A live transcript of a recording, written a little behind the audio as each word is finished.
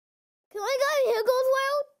I got here goes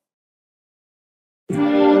wild.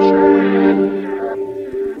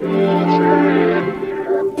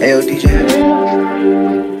 Hey, yo, DJ.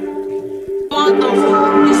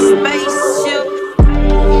 Spaceship.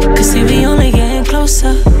 Cause see, we only getting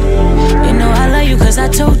closer. You know I love you cause I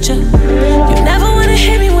told you. You never wanna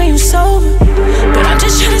hit me when you sober, but I'm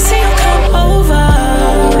just tryna see you come over.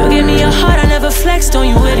 You give me your heart, I never flexed on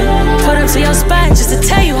you with it. Put up to your spot just to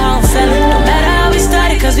tell you how I'm feeling. No matter how we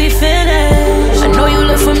started cause we finished. I know you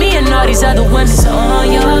look for me and all these other women. So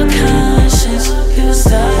on your conscience, you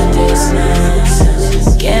start this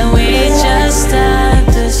nonsense. Can we just stop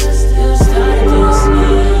this?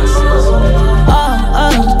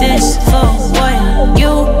 All of this for what?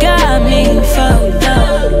 You got me fucked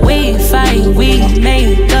up. We fight, we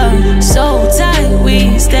make up. So tight,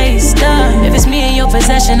 we stay stuck. If it's me in your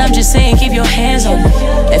possession, I'm just saying keep your hands on it.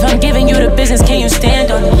 If I'm giving you the business, can you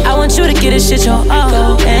stand on it? I want you to get this shit your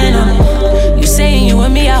all in on it. You saying you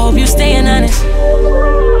and me, I hope you staying honest.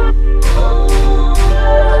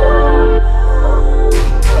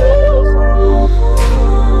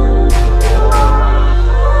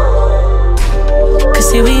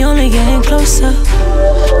 See, we only getting closer.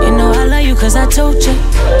 You know I love you cause I told you.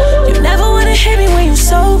 You never wanna hit me when you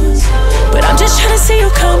sober, but I'm just tryna see you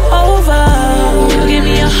come over. You give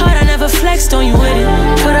me your heart, I never flexed on you with it.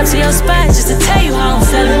 Put up to your spot just to tell you how I'm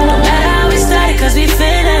feeling. No matter how we started cause we